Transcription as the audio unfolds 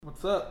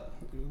What's up?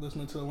 You're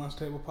listening to the Lunch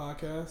Table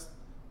Podcast.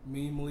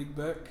 Me, Malik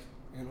Beck,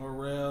 and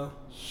Aurel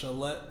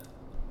Chalette.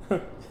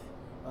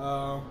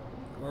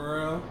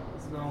 Aurel,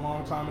 it's been a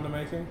long time in the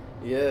making.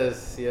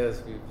 Yes,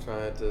 we've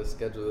tried to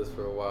schedule this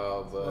for a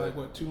while, but... Like,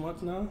 what, 2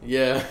 months now?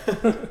 Yeah.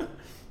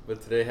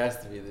 But today has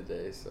to be the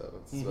day, so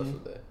it's a special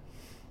day.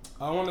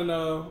 I want to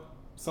know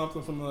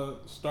something from the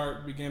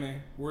beginning.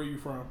 Where are you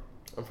from?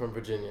 I'm from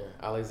Virginia,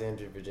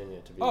 Alexandria,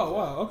 Virginia, to be Oh, exact.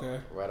 wow, okay.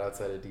 Right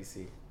outside of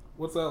D.C.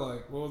 What's that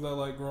like? What was that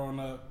like growing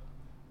up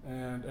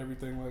and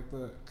everything like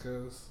that?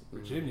 Because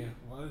Virginia,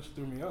 why just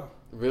threw me off?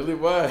 Really?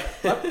 Why?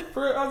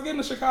 I was getting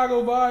a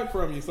Chicago vibe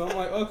from you, so I'm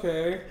like,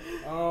 okay.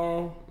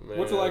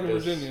 What's it like in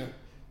Virginia?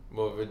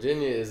 Well,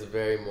 Virginia is a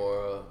very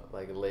more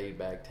like laid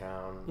back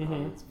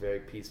town. It's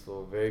very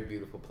peaceful, very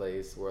beautiful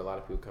place where a lot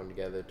of people come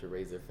together to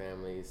raise their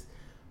families.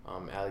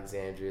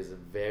 Alexandria is a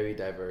very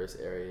diverse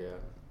area.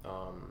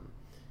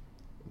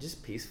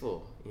 Just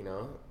peaceful, you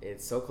know.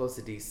 It's so close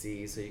to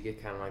DC, so you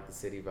get kind of like the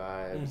city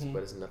vibes,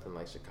 but it's nothing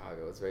like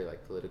Chicago. It's very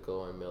like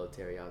political and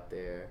military out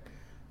there.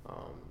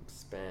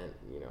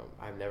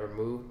 I've never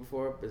moved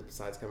before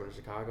besides coming to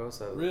Chicago,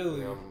 so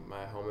really,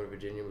 my home in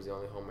Virginia was the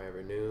only home I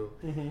ever knew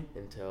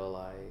until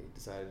I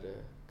decided to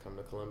come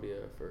to Columbia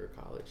for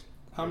college.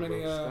 How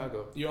many?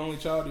 Chicago. Your only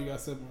child, or you got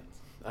siblings?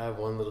 I have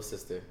one little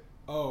sister.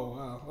 Oh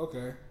wow,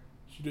 okay.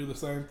 She do the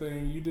same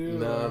thing you do?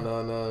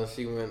 No.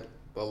 She went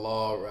the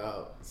law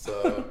route.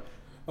 So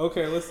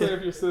okay, let's say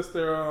if your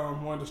sister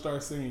wanted to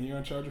start singing, you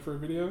gonna charge her for a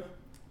video?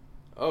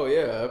 Oh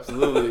yeah,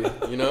 absolutely.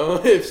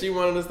 If she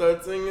wanted to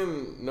start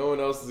singing, no one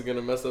else is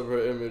gonna mess up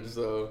her image.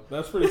 So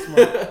that's pretty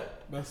smart.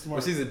 That's smart.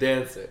 Well, she's a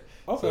dancer,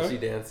 okay. So she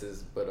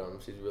dances, but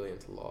she's really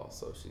into law,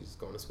 so she's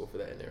going to school for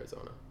that in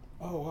Arizona.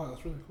 Oh wow,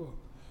 that's really cool.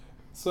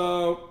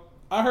 So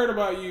I heard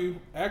about you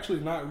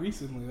actually not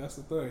recently. That's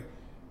the thing.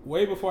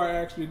 Way before I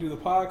actually do the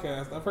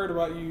podcast, I've heard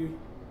about you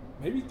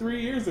maybe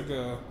 3 years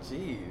ago.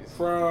 Jeez.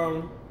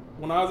 From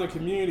when I was in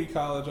community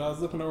college, I was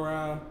looking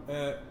around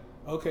at,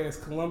 okay, is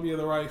Columbia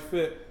the right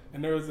fit?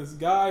 And there was this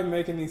guy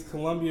making these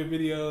Columbia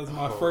videos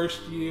my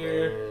first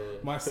year,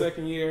 my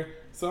second year.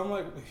 So I'm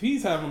like, if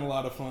he's having a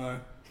lot of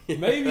fun,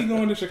 maybe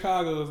going to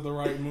Chicago is the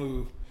right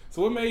move.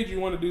 So what made you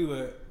want to do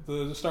that?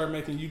 To just start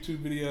making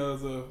YouTube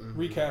videos of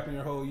recapping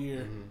your whole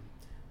year?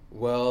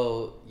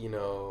 Well,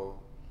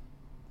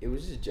 it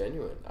was just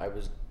genuine. I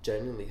was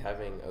genuinely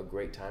having a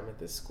great time at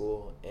this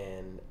school,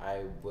 and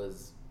I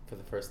was, for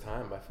the first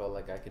time, I felt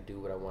like I could do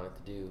what I wanted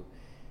to do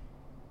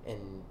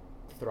and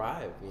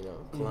thrive.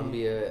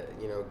 Columbia,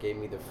 gave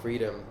me the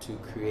freedom to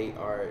create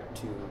art,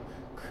 to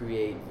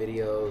create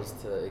videos,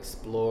 to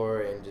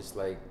explore, and just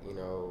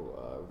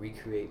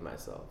recreate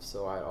myself.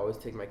 So I always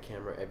take my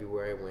camera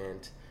everywhere I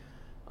went,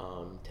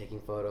 taking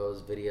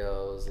photos,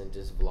 videos, and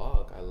just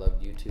vlog. I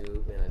love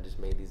YouTube, and I just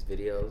made these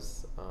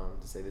videos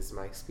to say this is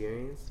my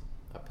experience.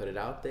 I put it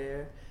out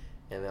there,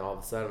 and then all of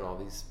a sudden, all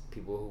these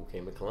people who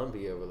came to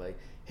Columbia were like,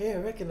 "Hey, I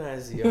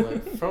recognize you." I'm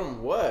like,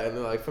 "From what?" And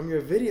they're like, "From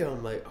your video."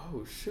 I'm like,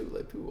 "Oh shoot!"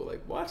 Like people were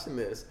like watching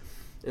this,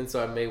 and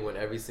so I made one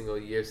every single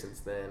year since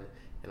then,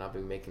 and I'll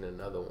be making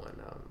another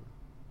one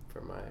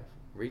for my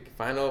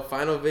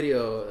final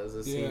video as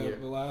a senior. Yeah,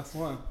 the last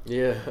one.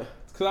 Yeah.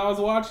 Because I was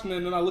watching it,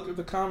 and then I looked at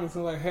the comments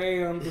and like,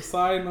 hey, I'm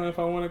deciding on if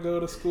I want to go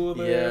to school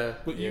there. Yeah,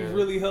 but you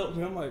really helped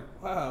me. I'm like,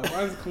 wow,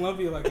 why is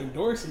Columbia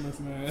endorsing this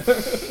man?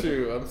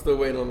 Shoot, I'm still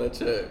waiting on that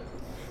check.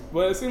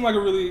 But it seemed like a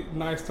really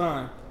nice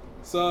time.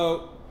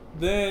 So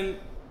then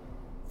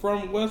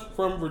from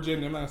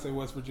Virginia, I'm not going to say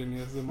West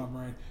Virginia, it's in my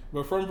brain.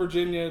 But from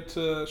Virginia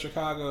to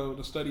Chicago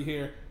to study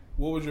here,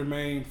 what was your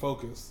main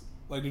focus?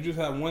 Like, did you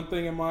just have one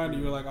thing in mind, or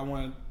you were like, I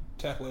want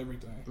to tackle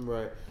everything?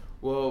 Right.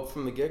 Well,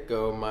 from the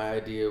get-go, my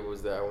idea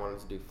was that I wanted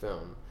to do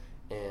film,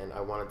 and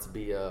I wanted to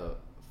be a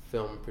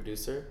film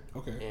producer.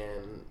 Okay.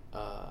 And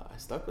I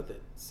stuck with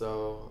it.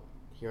 So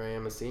here I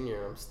am, a senior,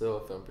 and I'm still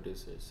a film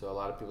producer. So a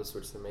lot of people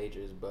switch their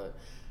majors, but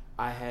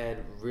I had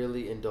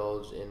really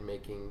indulged in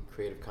making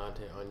creative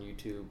content on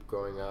YouTube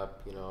growing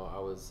up. I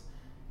was,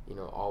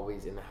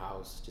 always in the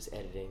house just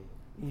editing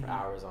for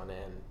hours on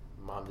end.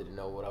 Mom didn't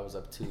know what I was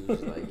up to.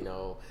 She's like,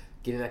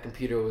 getting that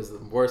computer was the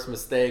worst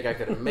mistake I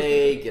could have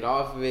made. Get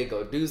off of it,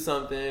 go do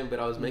something. But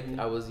I was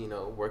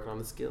working on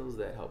the skills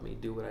that helped me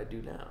do what I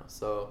do now.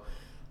 So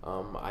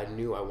I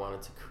knew I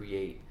wanted to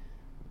create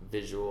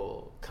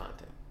visual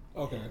content.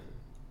 Okay. And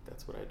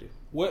that's what I do.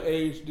 What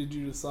age did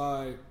you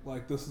decide,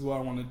 this is what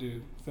I want to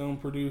do? Film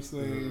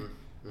producing?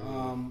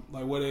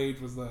 What age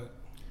was that?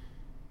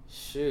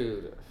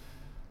 Shoot.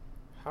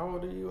 How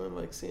old are you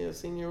in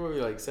senior? Were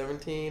you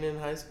 17 in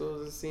high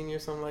school as a senior,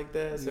 something like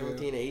that?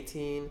 17,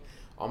 18.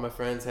 All my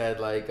friends had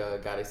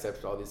got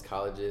accepted to all these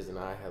colleges, and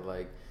I had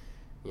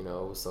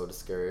was so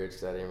discouraged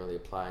because I didn't really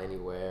apply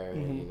anywhere,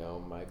 and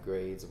my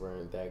grades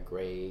weren't that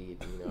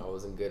great. I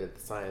wasn't good at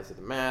the science or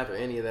the math or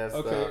any of that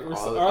stuff.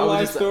 Our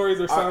life stories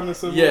are sounding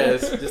similar.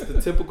 Yes, just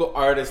the typical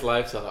artist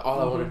lifestyle.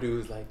 All I want to do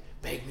is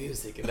make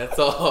music, and that's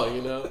all.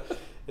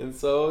 And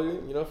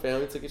so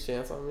family took a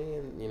chance on me,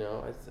 and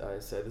I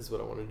said this is what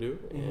I want to do,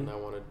 and I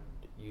want to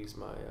use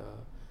my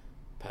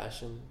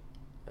passion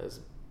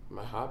as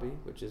my hobby,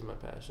 which is my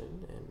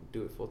passion, and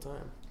do it full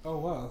time. Oh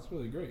wow, that's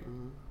really great.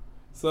 Mm-hmm.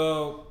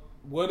 So,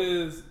 what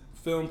is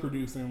film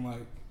producing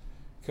like?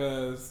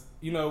 Because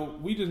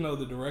we just know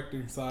the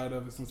directing side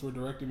of it since we're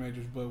directing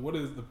majors, but what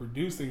is the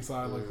producing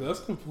side like? That's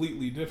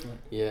completely different.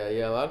 Yeah.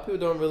 A lot of people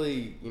don't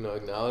really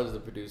acknowledge the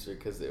producer,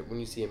 because when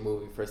you see a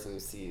movie, first thing you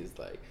see is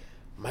like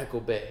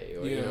Michael Bay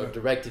or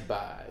directed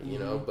by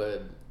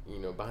but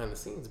behind the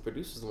scenes, the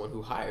producer's the one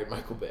who hired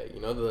Michael Bay.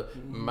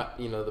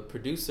 The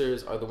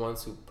producers are the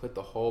ones who put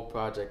the whole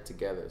project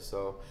together.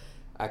 So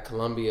at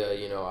Columbia,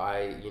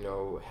 I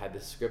had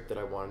this script that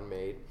I wanted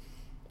made,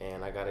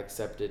 and I got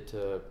accepted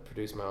to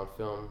produce my own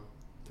film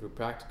through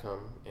Practicum,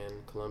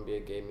 and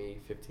Columbia gave me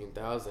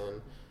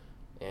 $15,000,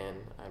 and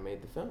I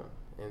made the film.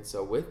 And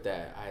so with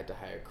that, I had to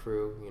hire a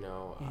crew.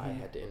 I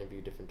had to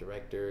interview different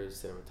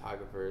directors,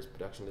 cinematographers,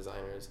 production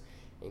designers,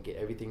 and get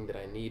everything that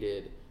I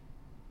needed.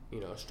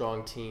 A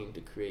strong team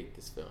to create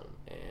this film,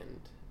 and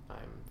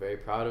I'm very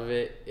proud of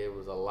it. It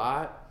was a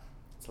lot.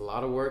 It's a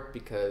lot of work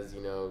because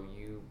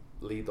you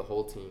lead the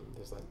whole team.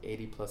 There's like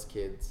 80 plus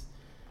kids.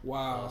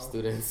 Wow.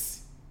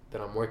 Students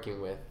that I'm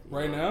working with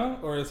right now,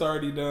 or it's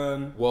already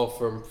done. Well,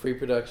 from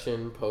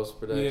pre-production,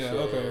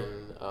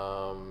 post-production,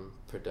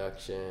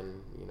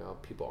 production.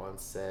 People on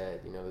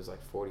set. There's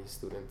like 40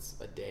 students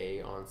a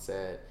day on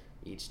set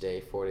each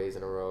day, 4 days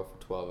in a row for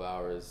 12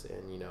 hours,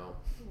 and wow.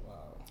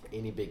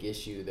 Any big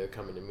issue, they're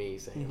coming to me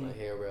saying like,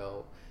 "Hey,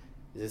 Aurel,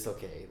 is this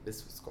okay? This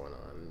is what's going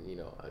on."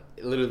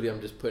 Literally, I'm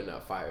just putting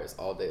out fires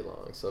all day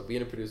long. So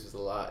being a producer is a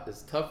lot.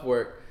 It's tough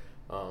work,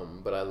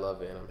 but I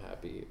love it, and I'm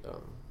happy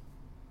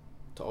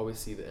to always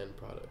see the end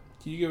product.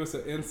 Can you give us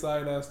an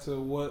insight as to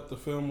what the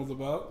film was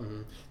about?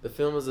 The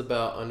film is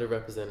about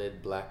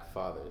underrepresented black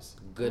fathers,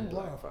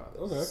 black fathers.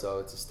 Okay. So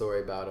it's a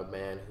story about a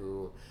man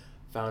who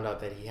found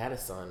out that he had a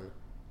son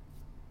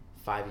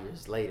 5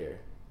 years later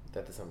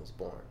that the son was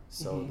born.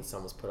 So the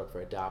son was put up for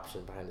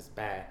adoption behind his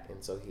back,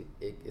 and so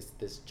it's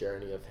this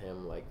journey of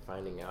him like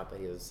finding out that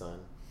he has a son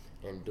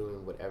and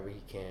doing whatever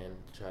he can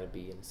to try to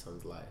be in his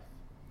son's life.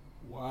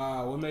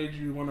 Wow, what made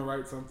you want to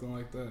write something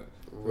like that?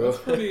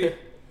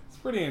 It's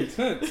pretty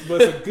intense,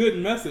 but it's a good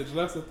message.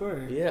 That's the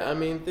thing. Yeah, I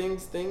mean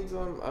things.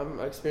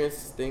 I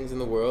experienced things in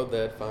the world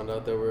that found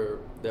out that are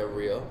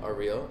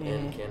real,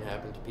 and can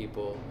happen to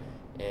people,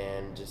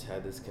 and just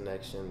had this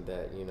connection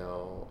that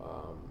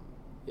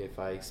if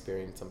I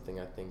experience something,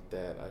 I think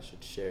that I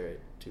should share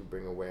it to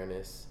bring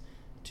awareness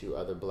to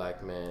other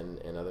black men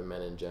and other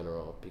men in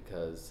general,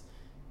 because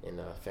in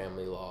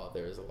family law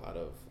there is a lot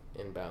of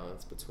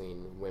imbalance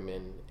between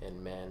women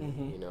and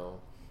men.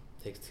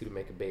 It takes two to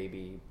make a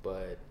baby,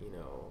 but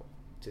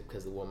just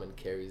because the woman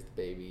carries the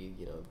baby,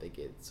 they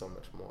get so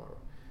much more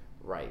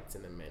rights,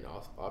 and the men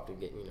often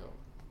get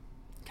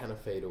kind of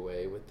fade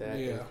away with that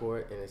in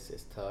court, and it's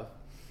just tough.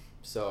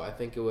 So I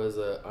think it was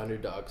an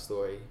underdog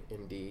story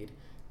indeed.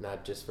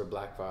 Not just for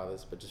black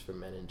fathers, but just for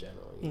men in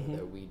general,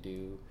 that we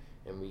do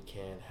and we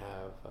can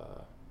have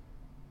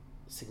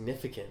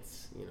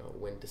significance,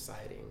 when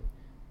deciding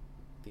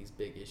these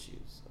big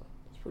issues. So.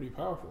 It's pretty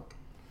powerful.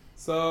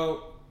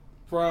 So,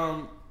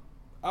 from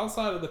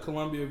outside of the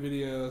Columbia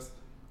videos,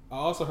 I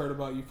also heard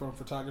about you from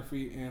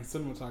photography and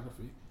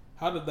cinematography.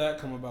 How did that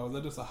come about? Was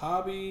that just a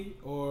hobby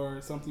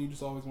or something you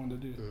just always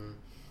wanted to do?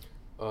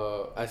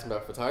 Asking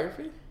about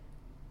photography?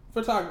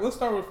 Let's start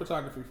with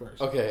photography first.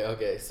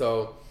 Okay.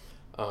 So,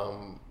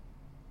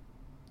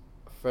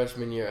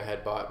 freshman year I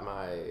had bought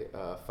my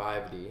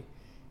 5D,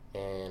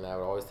 and I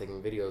was always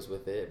taking videos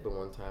with it. But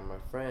one time my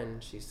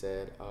friend, she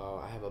said,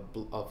 I have a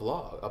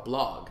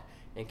blog,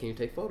 and can you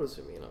take photos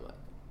for me? And I'm like,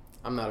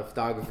 I'm not a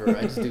photographer.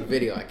 I just do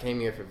video. I came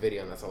here for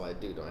video, and that's all I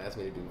do. Don't ask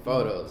me to do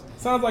photos.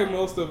 Sounds like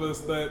most of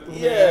us that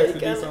have to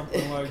do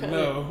something like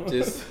no.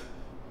 Just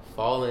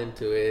fall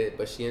into it.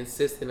 But she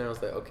insisted, and I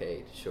was like,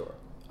 okay, sure.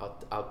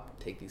 I'll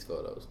take these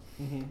photos.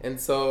 And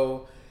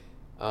so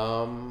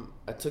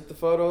I took the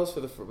photos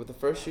with the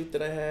first shoot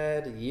that I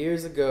had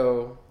years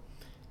ago,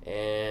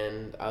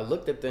 and I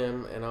looked at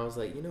them, and I was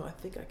like, I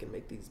think I can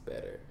make these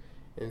better.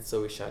 And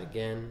so we shot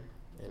again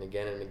and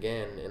again and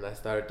again, and I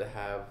started to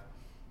have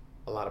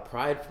a lot of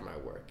pride for my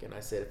work. And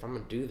I said, if I'm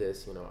gonna do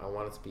this, I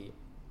want it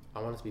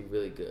to be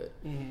really good.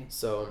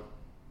 So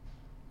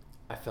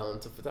I fell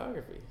into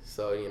photography.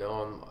 So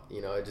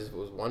it just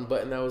was one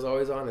button that was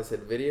always on. It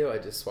said video. I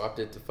just swapped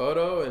it to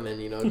photo, and then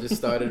just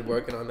started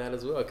working on that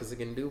as well, because it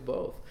can do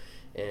both.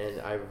 And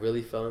I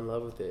really fell in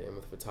love with it. And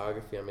with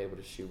photography, I'm able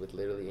to shoot with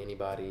literally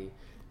anybody,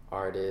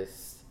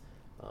 artists,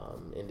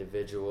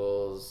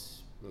 individuals,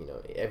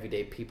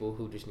 everyday people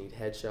who just need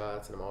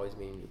headshots. And I'm always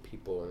meeting new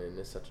people, and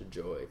it's such a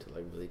joy to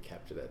like really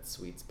capture that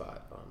sweet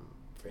spot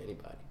for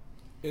anybody.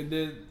 And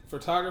did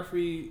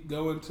photography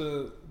go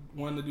into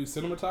wanting to do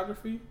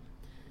cinematography?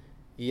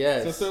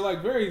 Yes. Since they're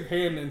like very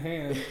hand in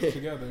hand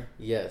together.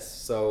 Yes.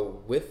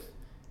 So with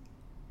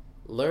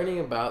learning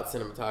about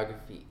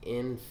cinematography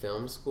in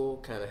film school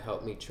kind of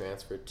helped me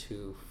transfer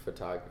to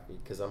photography,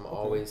 because I'm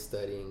always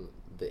studying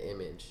the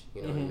image,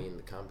 what I mean,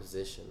 the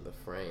composition, the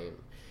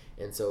frame.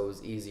 And so it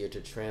was easier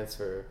to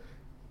transfer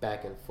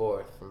back and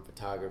forth from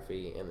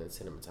photography and then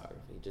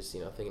cinematography. Just,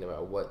 thinking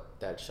about what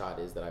that shot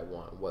is that I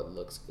want, what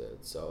looks good.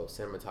 So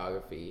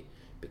cinematography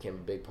became a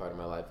big part of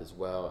my life as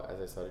well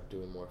as I started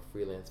doing more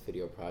freelance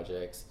video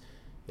projects.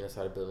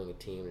 Started building a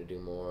team to do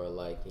more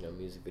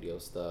music video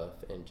stuff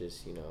and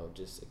just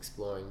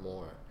exploring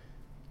more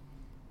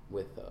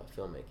with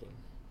filmmaking.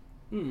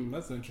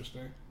 That's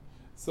interesting.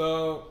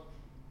 So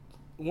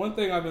one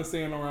thing I've been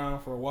seeing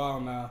around for a while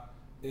now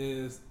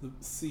is the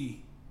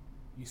C.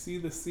 You see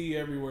the C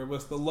everywhere.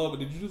 What's the logo?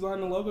 Did you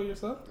design the logo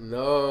yourself?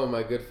 No,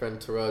 my good friend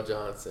Terrell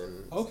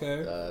Johnson.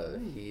 Okay.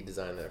 He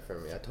designed that for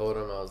me. I told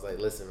him, I was like,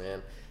 listen,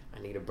 man, I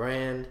need a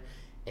brand,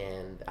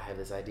 and I have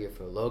this idea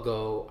for a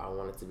logo. I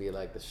want it to be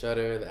like the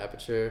shutter, the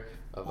aperture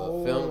of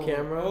a film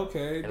camera.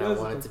 Okay. And I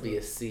want it to be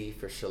a C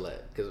for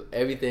Gillette, because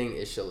everything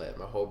is Gillette.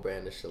 My whole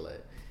brand is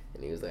Gillette.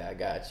 And he was like, I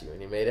got you.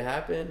 And he made it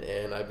happen,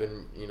 and I've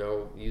been,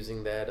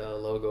 using that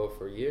logo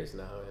for years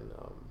now. And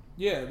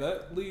yeah,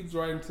 that leads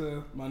right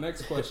into my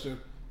next question.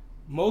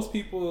 Most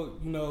people,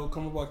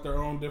 come up with their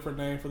own different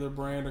name for their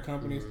brand or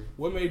companies. Mm-hmm.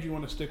 What made you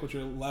want to stick with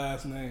your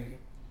last name?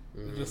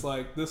 Mm-hmm. Just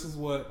like, this is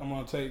what I'm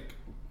going to take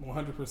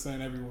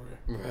 100% everywhere.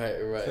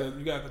 Right. So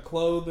you got the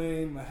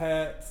clothing, the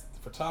hats, the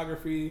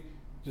photography,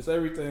 just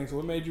everything. So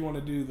what made you want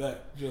to do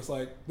that? Just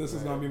like, this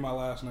is going to be my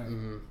last name.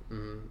 Mm-hmm.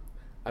 Mm-hmm.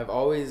 I've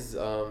always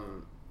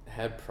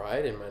had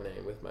pride in my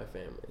name with my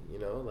family.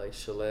 Like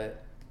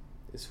Gillette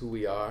is who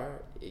we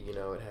are. It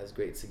has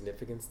great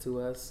significance to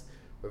us.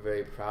 We're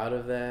very proud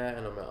of that.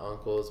 I know my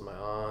uncles, my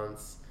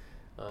aunts,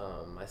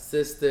 my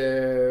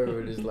sister,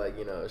 we're just like,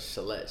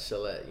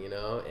 Gillette,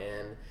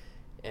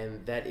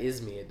 and that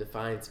is me. It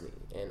defines me,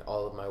 and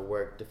all of my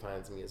work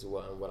defines me as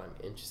well and what I'm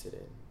interested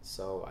in.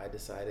 So I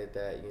decided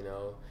that,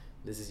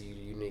 this is a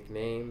unique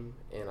name,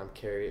 and I'm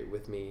carrying it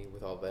with me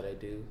with all that I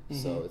do.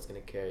 Mm-hmm. So it's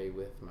going to carry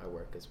with my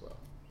work as well.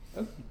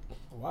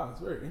 Wow, it's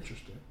very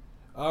interesting.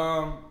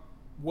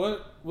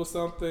 What was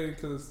something,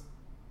 because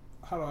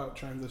how do I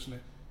transition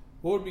it?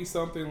 What would be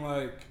something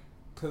like,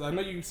 because I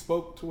know you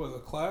spoke to a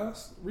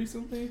class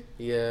recently?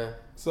 Yeah.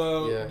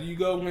 So do you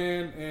go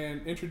in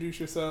and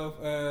introduce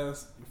yourself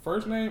as your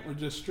first name or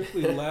just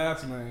strictly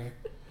last name?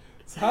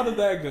 So how did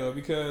that go?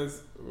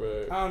 Because,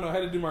 I don't know, I had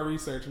to do my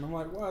research, and I'm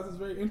like, wow, this is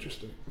very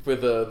interesting. For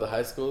the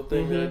high school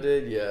thing that I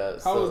did? Yeah.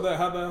 How was that?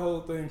 How'd that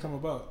whole thing come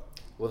about?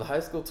 Well, the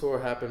high school tour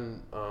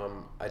happened,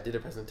 I did a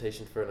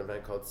presentation for an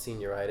event called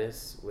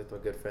Senioritis with my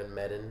good friend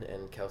Medin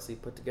and Kelsey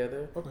put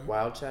together,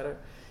 Wild Chatter.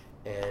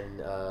 And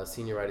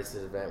Senioritis is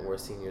an event where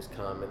seniors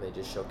come and they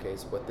just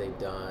showcase what they've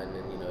done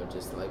and,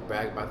 just like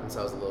brag about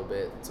themselves a little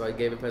bit. So I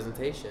gave a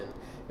presentation,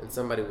 and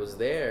somebody was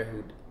there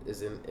who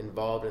is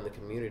involved in the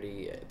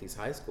community at these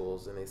high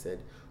schools, and they said,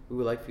 we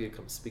would like for you to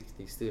come speak to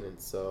these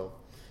students. So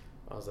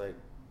I was like,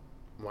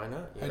 why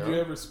not? Had you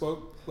ever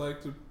spoke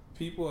to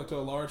people, to a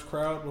large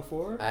crowd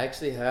before? I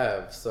actually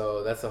have.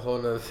 So that's a whole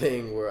nother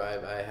thing where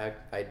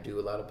I do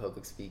a lot of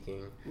public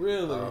speaking.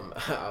 Really?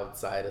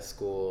 Outside of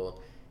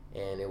school.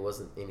 And it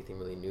wasn't anything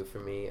really new for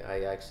me.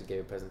 I actually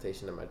gave a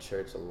presentation at my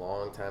church a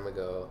long time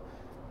ago,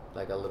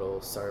 like a little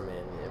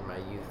sermon in my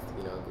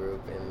youth,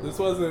 group. And this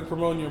wasn't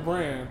promoting your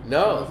brand.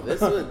 No,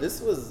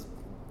 this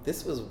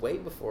was way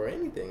before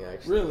anything,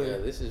 actually.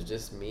 Really? This is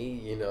just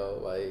me,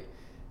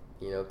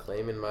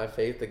 claiming my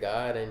faith to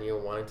God and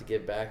wanting to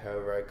give back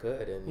however I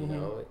could,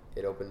 and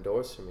it opened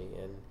doors for me.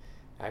 And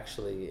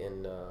actually,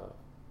 in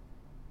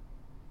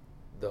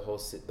the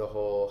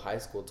whole high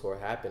school tour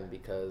happened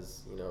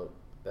because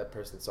that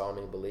person saw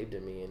me, believed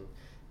in me,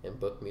 and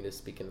booked me to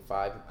speak in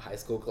 5 high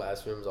school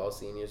classrooms, all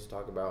seniors, to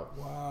talk about,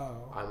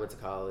 wow, I went to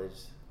college,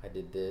 I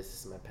did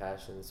this is my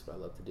passion, this is what I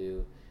love to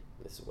do,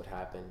 this is what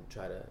happened,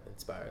 try to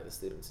inspire the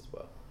students as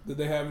well. Did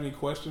they have any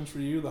questions for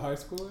you, the high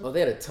schoolers? Oh, they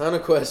had a ton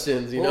of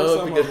questions, What were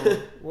some of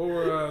them? What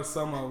were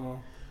some of them?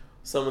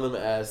 Some of them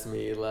asked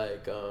me,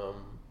 like,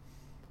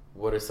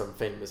 what are some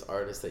famous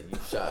artists that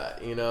you've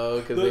shot,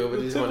 because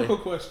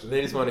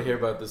they just want to hear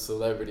about the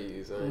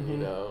celebrities,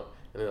 and,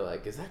 and they're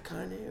like, is that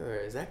Kanye or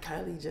is that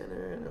Kylie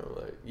Jenner? And I'm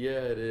like, yeah,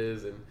 it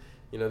is. And,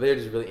 they're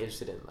just really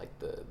interested in, like,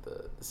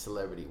 the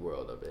celebrity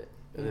world of it.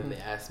 And then they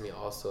asked me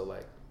also,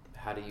 like,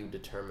 how do you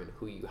determine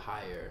who you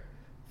hire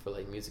for,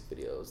 like, music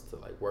videos to,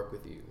 like, work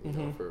with you, you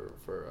know, for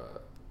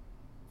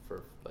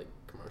like,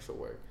 commercial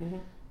work.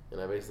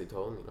 And I basically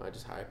told them, I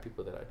just hire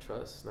people that I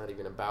trust. It's not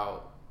even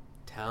about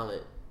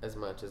talent as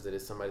much as it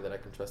is somebody that I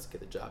can trust to get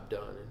the job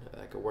done and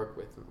that I can work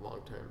with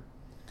long term.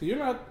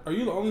 Are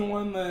you the only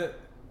one that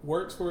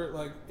works for it,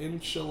 like, in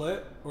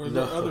Gillette, or is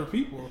there other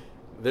people?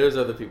 There's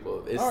other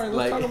people. All right,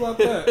 let's talk about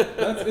that.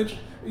 That's interesting.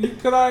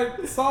 Because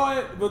I saw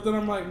it, but then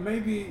I'm like,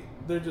 maybe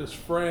they're just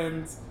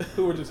friends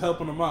who are just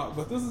helping them out.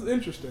 But this is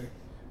interesting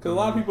because a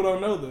lot of people don't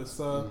know this.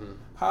 So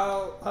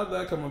how did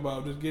that come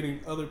about? Just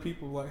getting other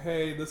people like,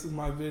 hey, this is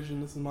my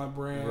vision, this is my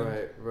brand.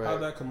 Right. How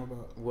did that come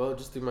about? Well,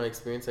 just through my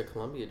experience at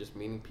Columbia, just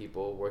meeting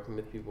people, working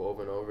with people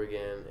over and over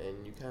again,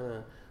 and you kind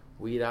of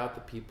weed out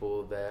the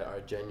people that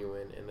are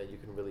genuine and that you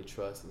can really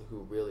trust and who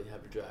really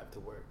have a drive to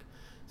work.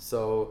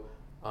 So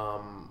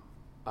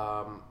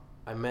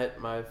I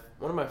met one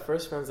of my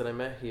first friends that I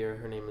met here.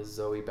 Her name is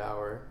Zoe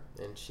Bauer,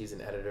 and she's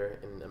an editor,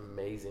 an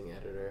amazing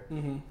editor,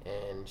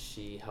 and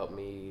she helped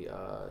me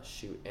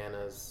shoot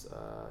Anna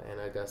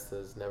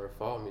Augusta's Never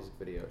Fall music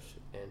video,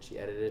 and she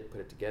edited it,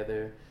 put it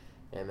together.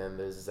 And then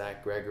there's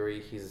Zach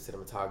Gregory. He's a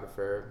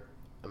cinematographer,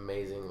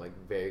 amazing, like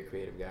very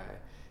creative guy,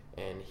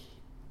 and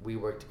we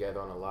work together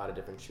on a lot of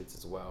different shoots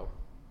as well.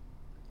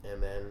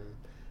 And then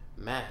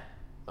Matt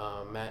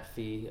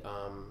Fee.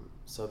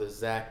 So there's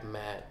Zach,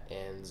 Matt,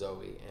 and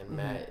Zoe. And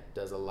Matt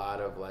does a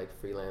lot of like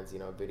freelance,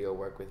 video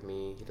work with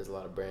me. He does a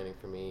lot of branding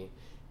for me,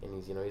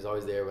 and he's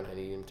always there when I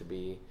need him to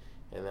be.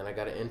 And then I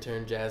got an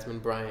intern, Jasmine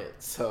Bryant.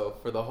 So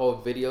for the whole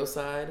video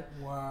side,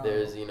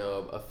 there's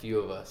a few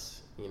of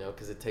us,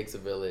 because it takes a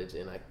village,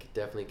 and I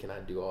definitely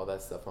cannot do all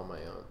that stuff on my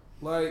own.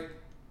 Like,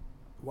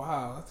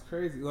 wow, that's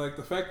crazy. Like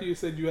the fact that you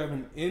said you have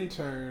an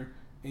intern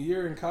and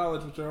you're in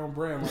college with your own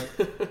brand,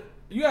 like.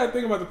 You gotta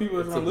think about the people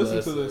that's gonna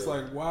listen to this.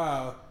 Like,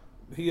 wow,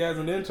 he has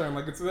an intern.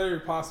 Like, it's very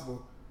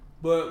possible.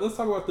 But let's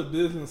talk about the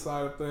business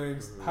side of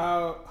things.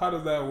 How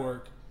does that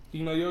work?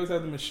 You always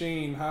have the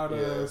machine. How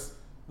does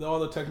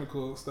all the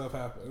technical stuff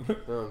happen?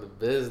 The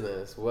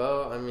business.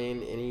 Well,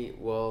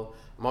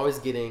 I'm always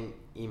getting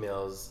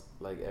emails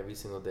like every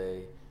single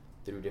day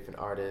through different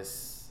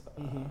artists,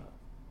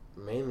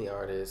 mainly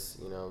artists,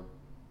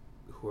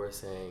 who are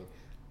saying,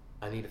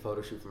 I need a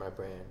photo shoot for my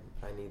brand.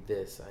 I need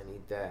this. I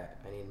need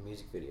that. I need a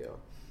music video.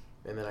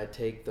 And then I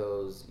take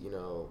those,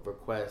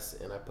 requests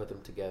and I put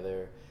them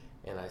together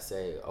and I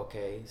say,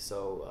 okay,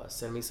 so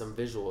send me some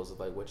visuals of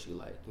like what you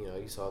like.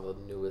 You saw the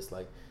newest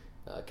like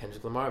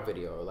Kendrick Lamar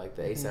video or like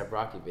the A$AP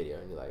Rocky video,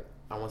 and you're like,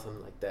 I want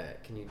something like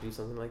that. Can you do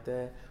something like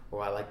that?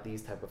 Or I like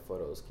these type of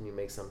photos. Can you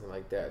make something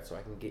like that so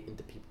I can get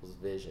into people's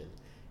vision?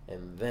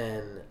 And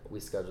then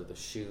we schedule the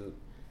shoot.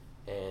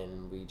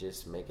 And we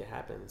just make it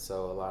happen.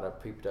 So a lot of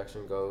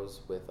pre-production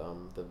goes with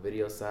the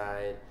video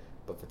side,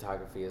 but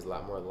photography is a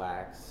lot more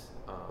lax.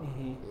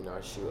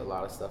 I shoot a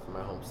lot of stuff in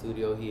my home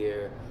studio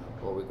here,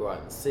 or we go out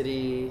in the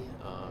city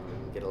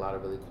and get a lot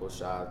of really cool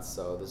shots.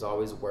 So there's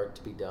always work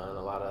to be done,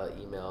 a lot of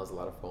emails, a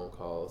lot of phone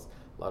calls,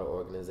 a lot of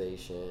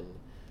organization,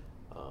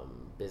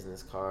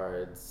 business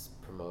cards,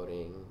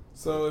 promoting.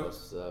 So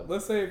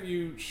let's say if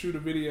you shoot a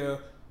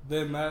video,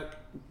 then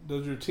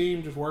does your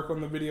team just work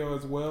on the video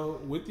as well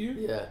with you?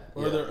 Yeah.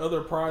 Or are there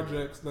other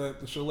projects that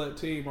the Gillette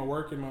team are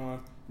working on,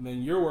 and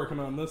then you're working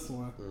on this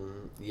one?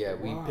 Yeah,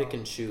 we pick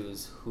and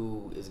choose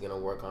who is going to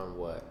work on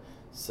what.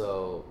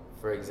 So,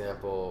 for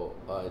example,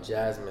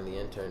 Jasmine, the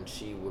intern,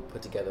 she would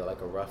put together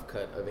like a rough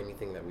cut of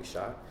anything that we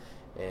shot,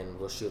 and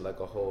we'll shoot like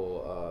a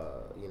whole,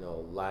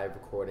 live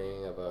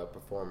recording of a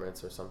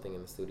performance or something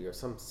in the studio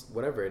or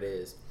whatever it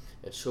is,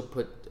 and she'll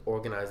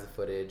organize the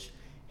footage,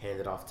 hand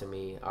it off to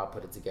me. I'll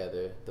put it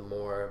together. The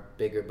more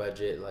bigger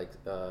budget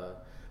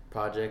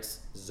projects,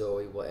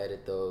 Zoe will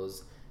edit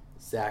those.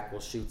 Zach will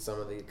shoot some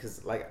of the,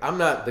 because like I'm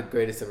not the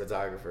greatest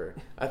cinematographer.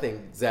 I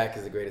think Zach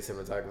is the greatest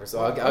cinematographer,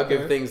 so I'll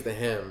give things to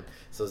him.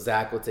 So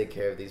Zach will take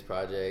care of these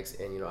projects,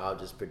 and I'll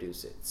just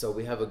produce it. So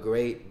we have a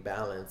great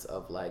balance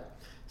of like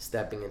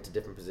stepping into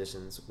different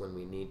positions when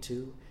we need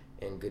to,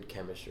 and good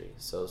chemistry.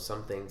 So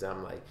some things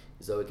I'm like,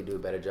 Zoe could do a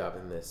better job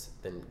in this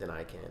than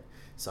I can,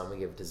 so I'm gonna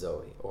give it to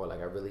Zoe. Or like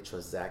I really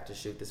trust Zach to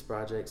shoot this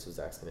project, so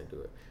Zach's gonna do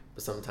it.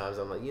 But sometimes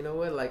I'm like, you know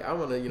what, like I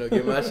wanna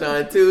give my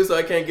shine too, so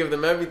I can't give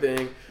them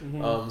everything.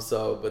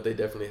 But they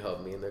definitely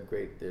help me, and they're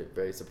great. They're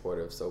very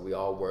supportive. So we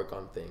all work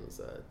on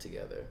things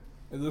together.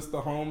 Is this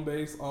the home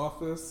base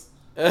office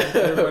that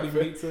everybody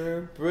meets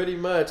in? Pretty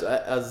much.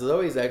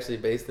 Zoe's actually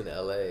based in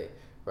LA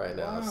right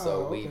now,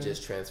 so we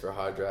just transfer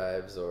hard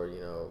drives or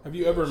Have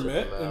you ever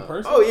met in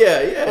person? Oh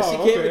yeah. She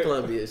came to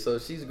Columbia, so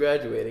she's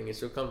graduating and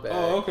she'll come back.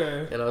 Oh,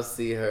 okay. And I'll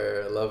see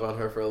her, love on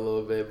her for a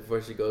little bit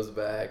before she goes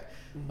back.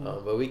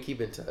 But we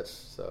keep in touch.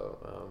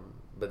 So,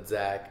 but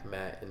Zach,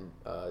 Matt, and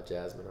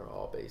Jasmine are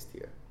all based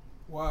here.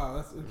 Wow,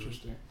 that's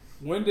interesting.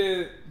 When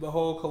did the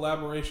whole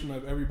collaboration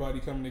of everybody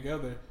come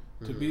together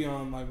to be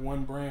on like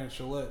one brand,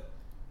 Gillette?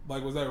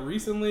 Like, was that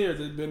recently, or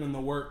has it been in the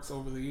works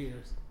over the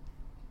years?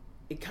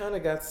 It kind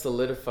of got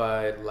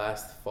solidified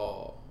last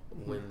fall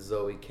when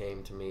Zoe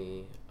came to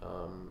me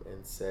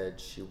and said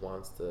she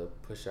wants to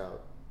push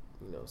out,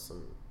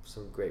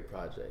 some great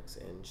projects,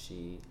 and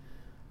she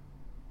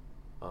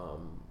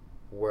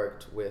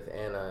worked with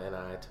Anna and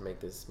I to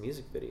make this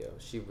music video.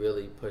 She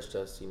really pushed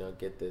us,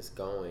 get this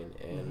going,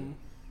 and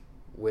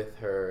with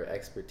her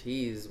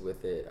expertise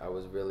with it, I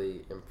was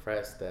really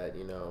impressed that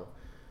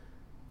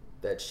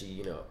that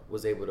she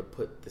was able to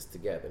put this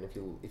together.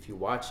 And if you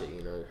watch it,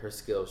 her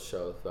skills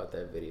show throughout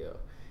that video.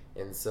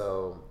 And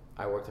so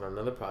I worked on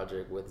another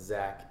project with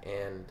Zach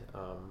and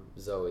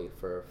Zoe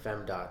for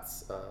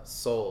Femdot's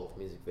Soul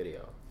music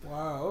video.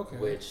 Wow, okay.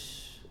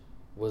 Which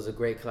was a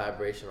great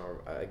collaboration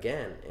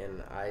again.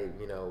 And I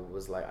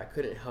was like, I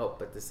couldn't help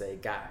but to say,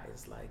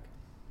 guys, like,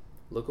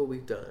 look what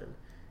we've done.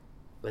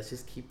 Let's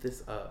just keep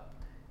this up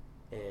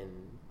and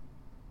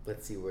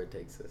let's see where it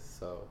takes us.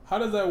 So how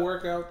does that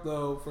work out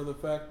though, for the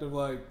fact of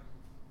like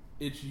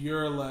it's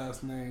your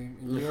last name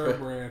and your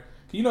brand?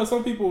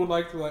 Some people would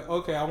like to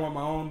okay, I want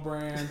my own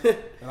brand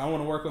and I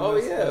want to work on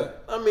this. Oh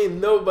yeah. I mean,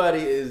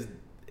 nobody is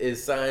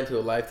is signed to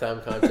a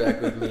lifetime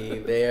contract with me.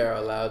 They are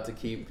allowed to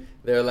keep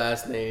their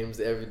last names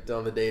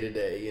on the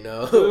day-to-day, you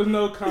know? There's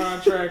no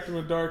contract in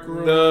the dark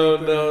room.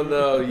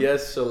 No.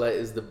 Yes, Gillette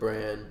is the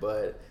brand,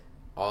 but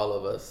all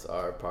of us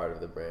are part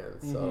of the brand.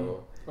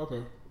 So,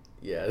 okay.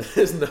 Yeah,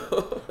 there's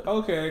no...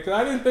 Okay, because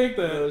I didn't think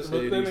that,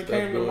 No but then it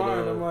came to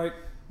mind. on. I'm like,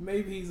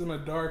 maybe he's in a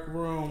dark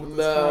room with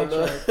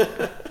this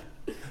contract.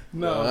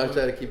 No, I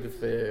try to keep it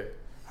fair.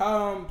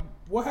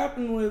 What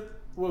happened with,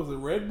 what was it,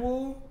 Red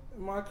Bull?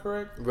 Am I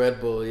correct? Red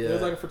Bull, yeah.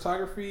 There's like a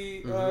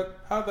photography.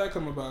 How'd that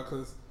come about?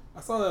 Because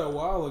I saw that a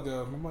while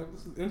ago. And I'm like,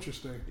 this is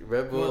interesting.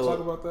 Red Bull. You want to talk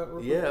about that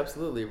real quick? Yeah,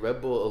 absolutely.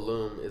 Red Bull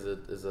Illume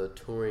is a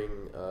touring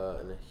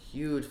and a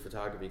huge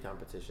photography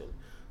competition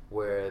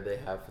where they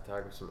have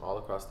photographers from all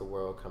across the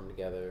world come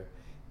together,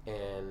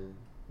 and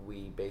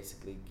we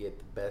basically get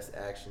the best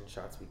action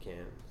shots we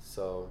can.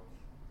 So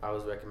I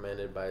was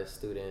recommended by a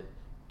student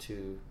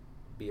to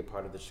be a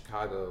part of the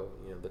Chicago,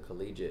 the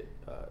collegiate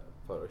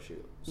photo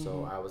shoot.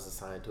 So I was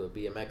assigned to a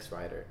BMX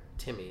rider,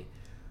 Timmy,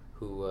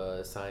 who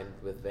signed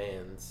with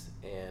Vans,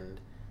 and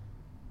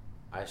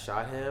I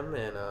shot him.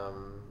 And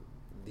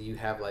you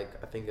have I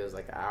think it was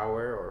an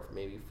hour or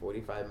maybe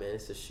 45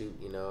 minutes to shoot,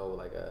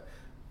 like a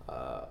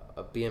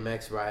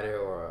BMX rider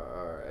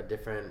or a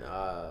different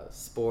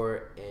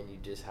sport, and you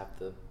just have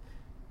to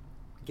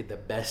get the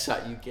best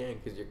shot you can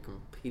because you're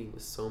competing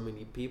with so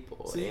many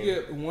people. So you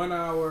get 1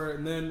 hour,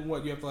 and then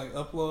what? You have to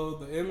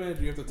upload the image.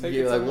 You have to take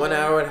it. Yeah, 1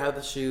 hour to have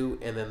the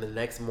shoot, and then the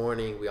next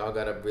morning we all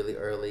got up really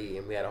early,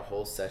 and we had a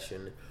whole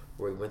session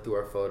where we went through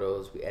our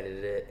photos, we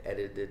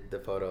edited the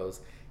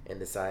photos, and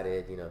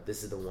decided,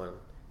 this is the one.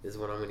 This is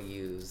what I'm going to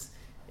use.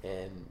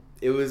 And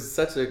it was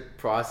such a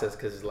process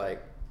because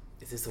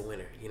is this a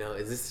winner?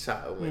 Is this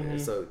shot a winner?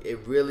 So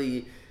it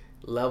really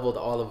leveled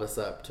all of us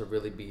up to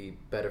really be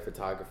better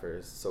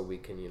photographers so we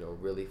can,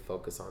 really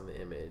focus on the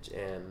image.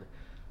 And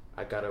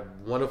I got a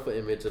wonderful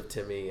image of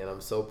Timmy, and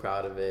I'm so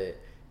proud of it.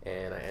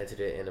 And I entered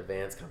it in a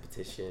Vans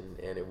competition,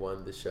 and it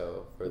won the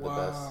show for the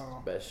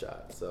best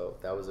shot. So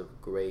that was a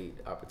great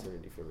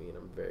opportunity for me, and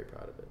I'm very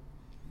proud of it.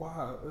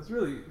 Wow, it's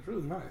really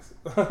nice.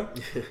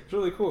 It's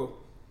really cool.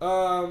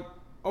 I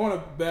want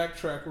to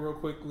backtrack real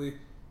quickly.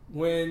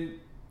 When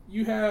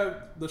you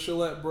have the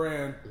Gillette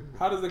brand,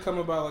 how does it come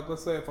about?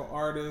 Let's say if an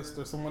artist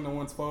or someone that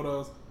wants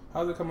photos,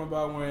 how does it come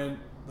about when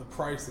the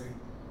pricing?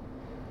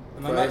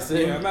 And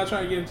I'm not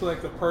trying to get into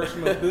the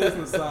personal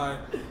business side,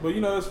 but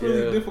it's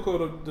really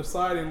difficult of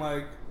deciding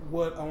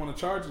what I want to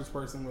charge this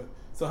person with.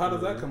 So how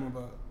does that come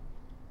about?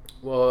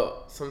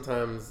 Well,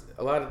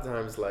 a lot of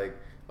times,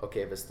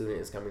 okay, if a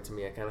student is coming to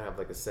me, I kind of have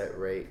a set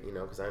rate,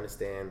 because I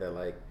understand that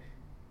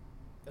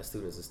a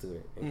student is a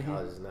student, and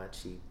college is not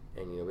cheap.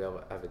 And we all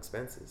have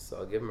expenses, so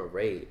I'll give them a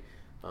rate,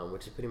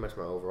 which is pretty much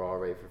my overall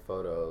rate for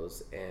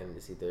photos. And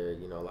it's either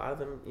a lot of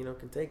them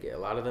can take it. A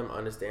lot of them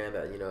understand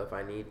that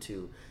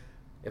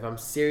if I'm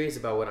serious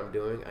about what I'm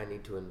doing, I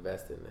need to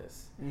invest in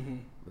this.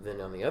 But then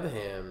on the other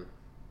hand,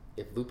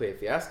 if Lupe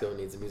Fiasco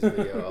needs a music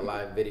video, a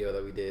live video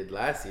that we did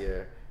last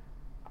year,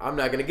 I'm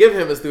not gonna give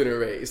him a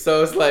student rate.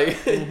 So it's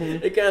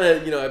it kind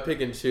of I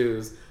pick and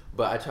choose,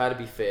 but I try to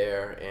be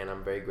fair, and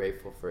I'm very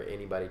grateful for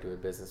anybody doing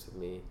business with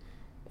me.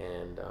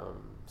 And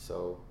that's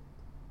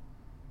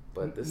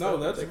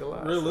take a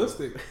lot,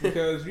 realistic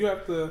because you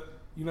have to,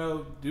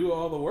 do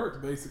all the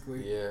work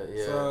basically. Yeah.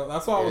 So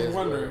that's why I was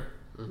wondering.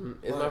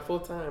 It's my full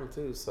time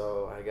too,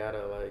 so I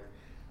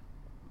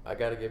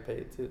gotta get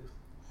paid too.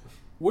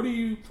 What do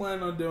you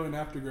plan on doing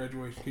after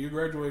graduation? You're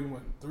graduating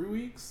what, 3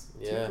 weeks?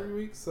 Yeah. 2-3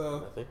 weeks.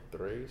 So I think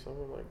 3,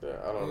 something like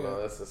that. I don't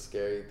know. That's a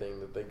scary thing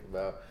to think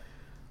about.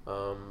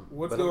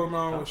 What's going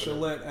on with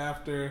Gillette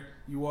after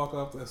you walk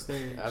off the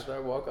stage? After I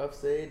walk off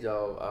stage,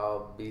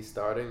 I'll be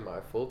starting my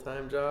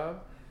full-time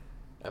job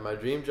at my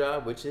dream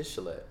job, which is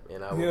Gillette,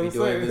 and I will be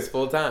doing this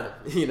full time.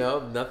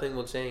 Nothing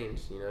will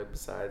change.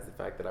 Besides the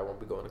fact that I won't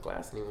be going to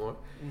class anymore.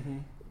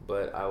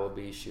 But I will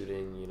be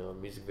shooting,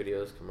 music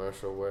videos,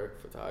 commercial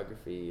work,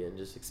 photography, and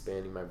just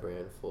expanding my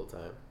brand full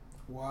time.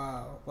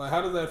 Wow!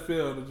 How does that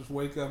feel to just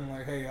wake up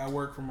and hey, I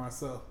work for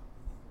myself?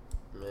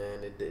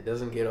 Man, it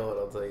doesn't get old,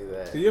 I'll tell you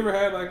that. Have you ever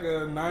had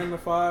a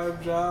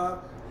 9-to-5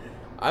 job?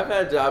 I've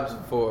had jobs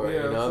before,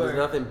 there's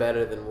nothing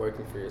better than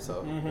working for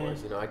yourself, of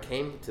course. I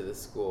came to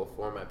this school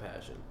for my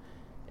passion,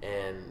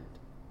 and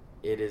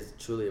it is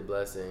truly a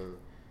blessing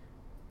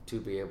to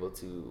be able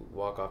to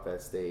walk off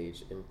that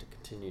stage and to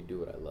continue to do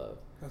what I love.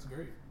 That's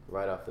great.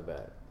 Right off the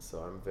bat. So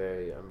I'm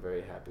very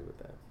happy with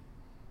that.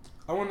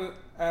 I want to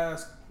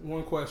ask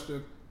one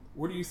question.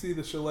 Where do you see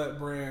the Gillette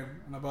brand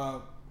in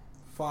about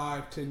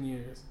 5-10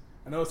 years?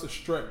 I know it's a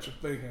stretch of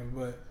thinking,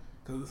 but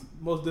because it's the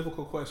most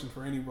difficult question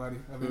for anybody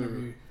I've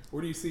interviewed.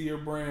 Where do you see your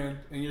brand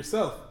and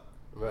yourself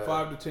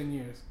 5 to 10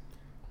 years?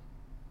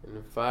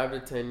 In 5 to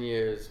 10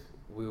 years,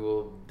 we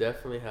will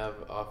definitely have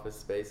office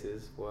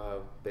spaces. We'll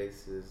have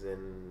bases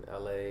in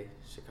LA,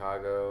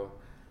 Chicago,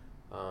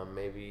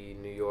 maybe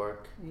New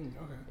York.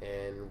 Okay.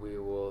 And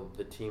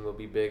the team will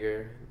be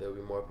bigger. There'll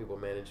be more people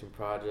managing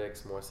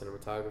projects, more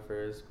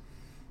cinematographers.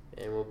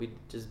 And we'll be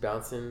just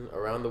bouncing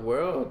around the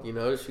world,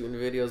 shooting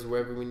videos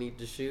wherever we need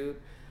to shoot.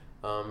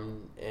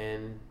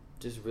 and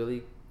just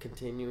really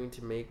continuing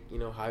to make, you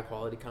know, high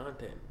quality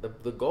content.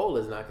 The goal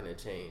is not going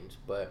to change,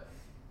 but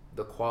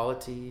the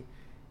quality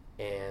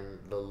and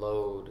the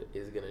load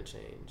is going to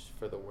change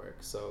for the work.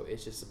 So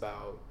it's just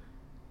about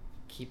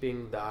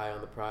keeping the eye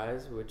on the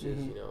prize, which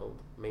is, you know,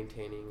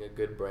 maintaining a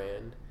good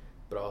brand,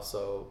 but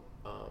also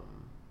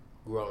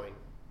growing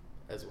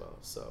as well.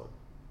 So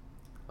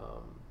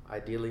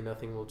ideally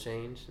nothing will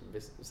change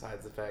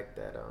besides the fact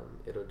that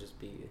it'll just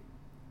be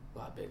a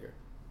lot bigger.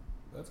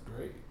 That's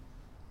great.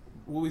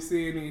 Will we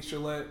see any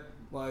Shillette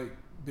like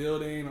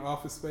building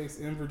office space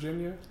in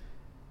Virginia?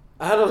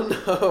 I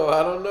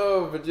don't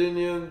know.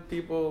 Virginian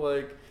people,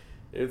 like,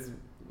 it's,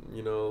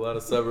 you know, a lot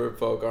of suburb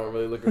folk aren't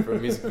really looking for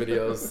music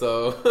videos,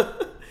 so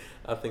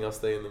I think I'll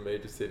stay in the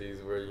major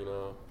cities where, you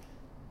know,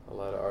 a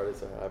lot of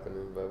artists are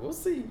happening. But we'll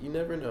see. You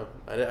never know.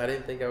 I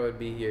didn't think I would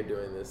be here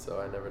doing this,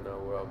 so I never know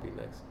where I'll be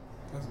next.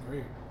 That's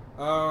great.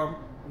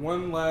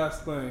 One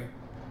last thing.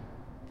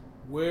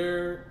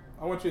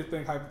 I want you to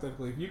think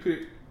hypothetically, if you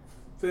could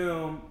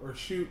film or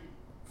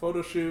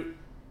photo shoot,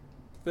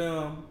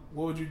 film,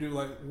 what would you do?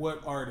 Like,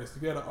 what artist?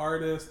 If you had an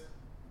artist,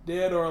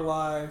 dead or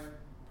alive,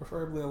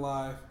 preferably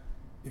alive,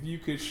 if you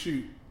could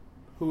shoot,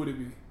 who would it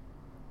be?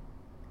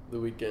 The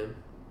Weeknd.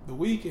 The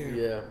Weeknd?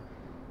 Yeah,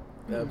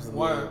 absolutely.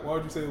 Why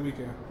would you say The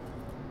Weeknd?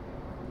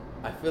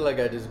 I feel like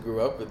I just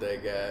grew up with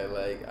that guy.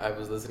 Like, I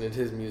was listening to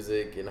his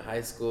music in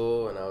high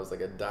school, and I was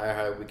like a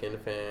diehard Weeknd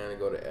fan. I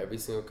go to every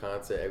single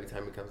concert every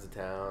time he comes to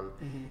town.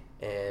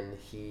 And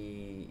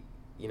he,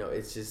 you know,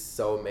 it's just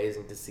so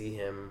amazing to see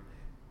him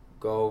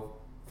go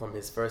from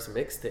his first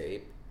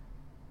mixtape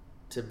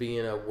to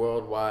being a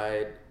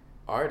worldwide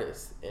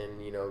artist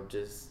and, you know,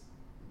 just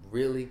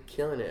really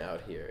killing it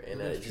out here.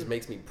 And it just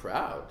makes me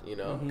proud, you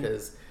know,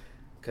 because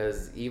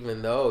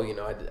even though, you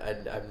know,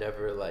 I've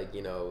never, like,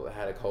 you know,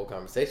 had a whole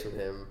conversation with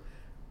him,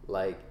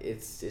 like, it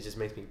just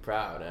makes me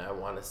proud, and I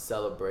want to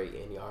celebrate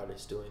any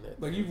artist doing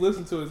that. Like, you've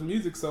listened to his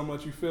music so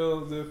much, you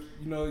feel as if,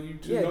 you know, you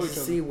two know each other. Yeah,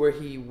 see where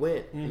he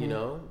went, you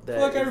know. I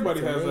feel like everybody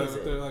has that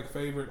with their, like,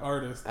 favorite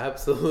artist.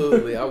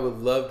 Absolutely. I would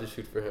love to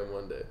shoot for him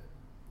one day.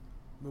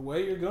 The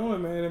way you're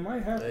going, man, it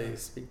might happen. Hey,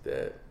 speak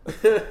that.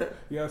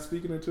 Yeah,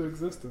 speaking into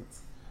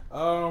existence.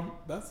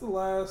 That's the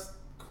last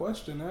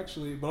question,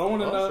 actually. But I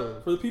want to know,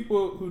 for the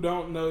people who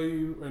don't know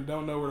you and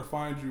don't know where to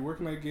find you, where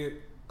can they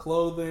get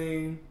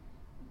clothing,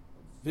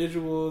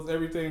 visuals,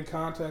 everything,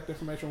 contact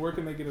information? Where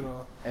can they get it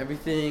all?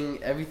 Everything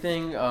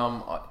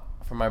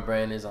for my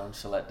brand is on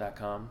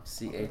Shillette.com.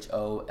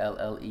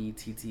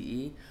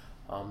 CHOLLETTE.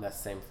 That's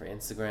the same for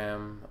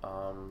Instagram.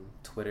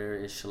 Twitter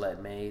is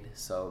Shillette Made.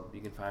 So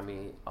you can find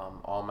me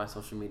all my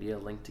social media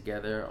linked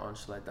together on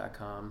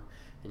Shillette.com.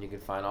 And you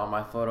can find all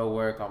my photo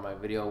work, all my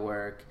video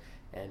work,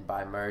 and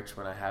buy merch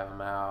when I have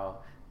them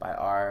out, buy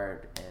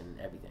art, and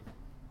everything.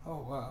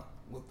 Oh, wow.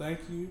 Well,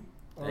 thank you.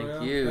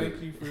 Thank you.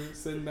 Thank you for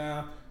sitting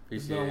down.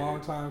 It's been a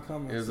long time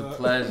coming. It was a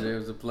pleasure. It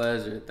was a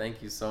pleasure.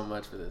 Thank you so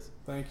much for this.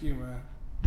 Thank you, man.